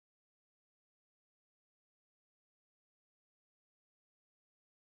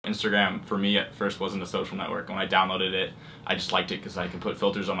Instagram for me at first wasn't a social network. When I downloaded it, I just liked it because I could put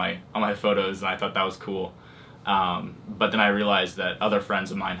filters on my photos, and I thought that was cool. But then I realized that other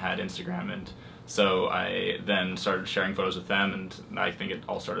friends of mine had Instagram, and so I then started sharing photos with them, and I think it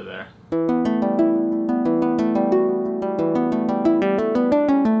all started there.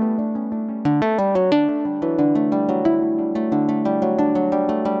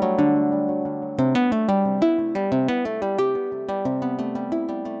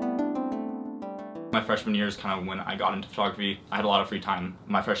 My freshman year is kind of when I got into photography. I had a lot of free time.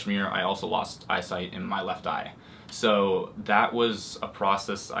 My freshman year, I also lost eyesight in my left eye. So that was a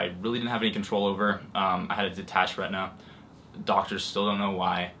process I really didn't have any control over. I had a detached retina. Doctors still don't know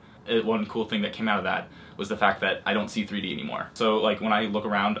why. One cool thing that came out of that was the fact that I don't see 3D anymore. So like when I look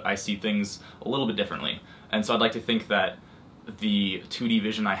around, I see things a little bit differently. And so I'd like to think that the 2D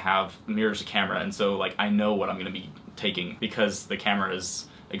vision I have mirrors the camera, and so like I know what I'm going to be taking because the camera is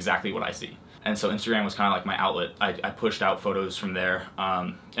exactly what I see. And so Instagram was kind of like my outlet. I pushed out photos from there,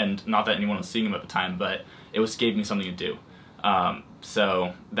 and not that anyone was seeing them at the time, but it gave me something to do.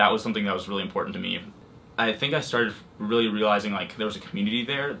 So that was something that was really important to me. I think I started really realizing like there was a community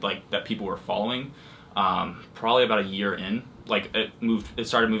there, like that people were following, probably about a year in. Like it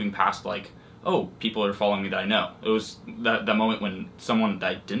started moving past like, oh, people are following me that I know. It was that moment when someone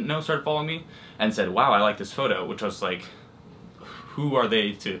that I didn't know started following me and said, wow, I like this photo, which I was like, who are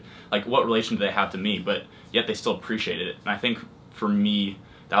they to, like, what relation do they have to me? But yet they still appreciated it. And I think for me,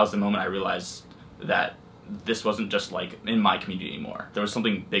 that was the moment I realized that this wasn't just like in my community anymore. There was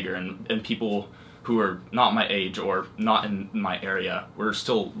something bigger, and people who were not my age or not in my area were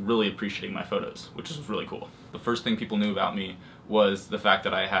still really appreciating my photos, which was really cool. The first thing people knew about me was the fact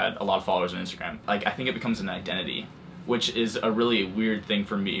that I had a lot of followers on Instagram. Like, I think it becomes an identity, which is a really weird thing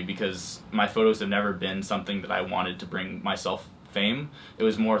for me because my photos have never been something that I wanted to bring myself fame. It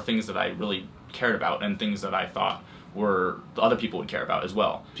was more things that I really cared about and things that I thought were other people would care about as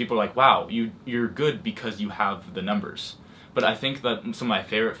well. People are like, wow, you're good because you have the numbers. But I think that some of my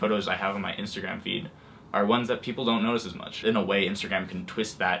favorite photos I have on my Instagram feed are ones that people don't notice as much. In a way, Instagram can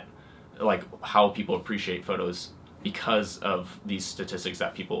twist that, like how people appreciate photos because of these statistics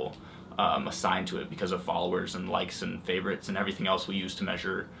that people assign to it because of followers and likes and favorites and everything else we use to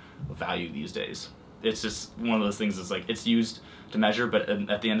measure value these days. It's just one of those things that's like, it's used to measure, but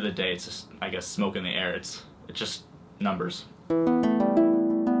at the end of the day, it's just, I guess, smoke in the air. It's just numbers.